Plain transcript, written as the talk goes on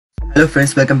Hello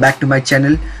friends, welcome back to my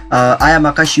channel. I am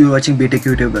Akash, you are watching Tech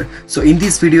UTuber. So in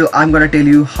this video, I'm gonna tell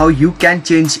you how you can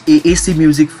change AAC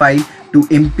music file to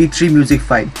mp3 music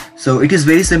file. So it is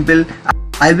very simple.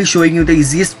 I'll be showing you the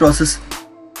easiest process.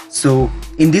 So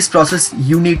in this process,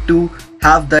 you need to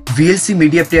have the VLC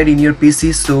Media Player in your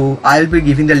PC. So I'll be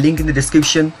giving the link in the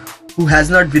description. Who has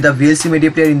not with the VLC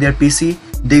Media Player in their PC,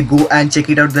 they go and check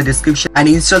it out in the description and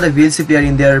install the VLC player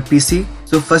in their PC.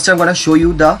 So first I'm gonna show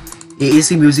you the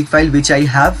AAC music file which I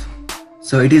have.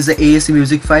 So it is the AAC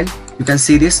music file. You can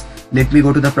see this. Let me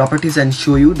go to the properties and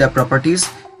show you the properties.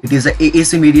 It is the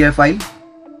AAC media file.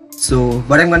 So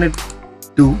what I'm gonna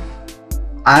do,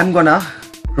 I'm gonna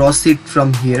cross it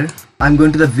from here. I'm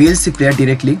going to the VLC player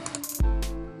directly.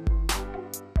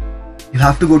 You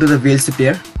have to go to the VLC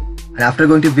player, and after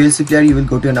going to VLC player, you will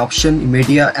go to an option,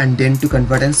 media, and then to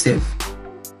convert and save.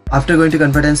 After going to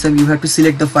convert and save, you have to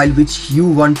select the file which you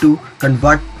want to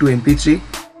convert to mp3.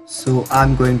 So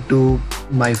I'm going to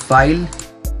my file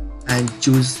and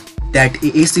choose that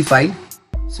AAC file.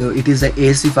 So it is the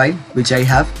AAC file which I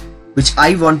have, which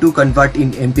I want to convert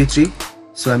in mp3.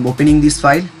 So I'm opening this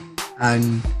file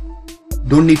and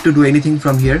don't need to do anything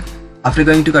from here. After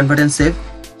going to convert and save,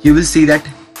 you will see that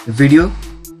the video,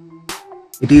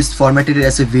 it is formatted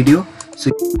as a video. So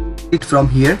it from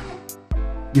here,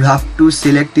 you have to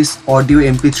select this audio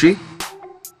mp3,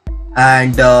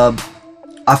 and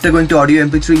after going to audio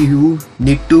mp3, you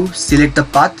need to select the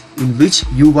path in which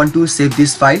you want to save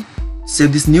this file,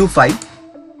 save this new file.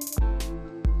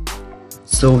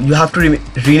 So you have to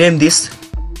rename this.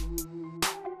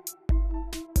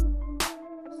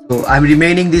 So I'm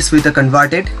renaming this with a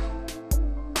converted.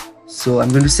 So I'm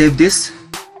going to save this,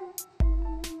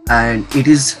 and it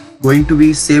is going to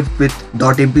be saved with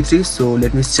 .mp3. So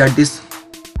let me start this.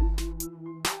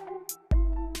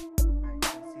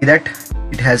 See that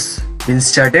it has been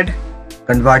started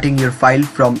converting your file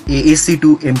from AAC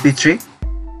to mp3.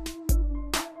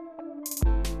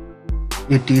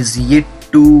 It is yet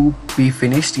to be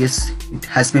finished. Yes, it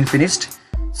has been finished.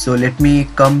 So let me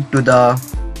come to the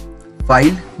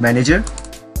file manager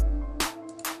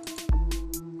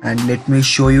and let me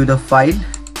show you the file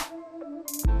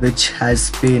which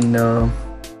has been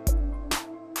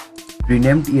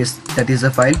renamed. Yes, that is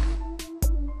the file.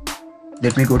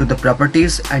 Let me go to the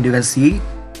properties, and you can see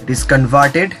it is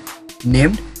converted,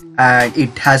 named, and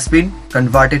it has been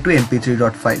converted to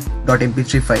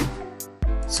mp3 file.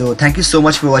 So thank you so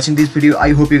much for watching this video.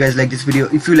 I hope you guys like this video.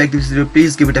 If you like this video,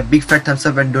 please give it a big fat thumbs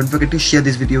up, and don't forget to share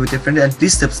this video with your friends, and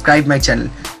please subscribe my channel.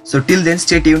 So till then,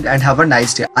 stay tuned and have a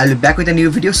nice day. I'll be back with a new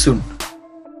video soon.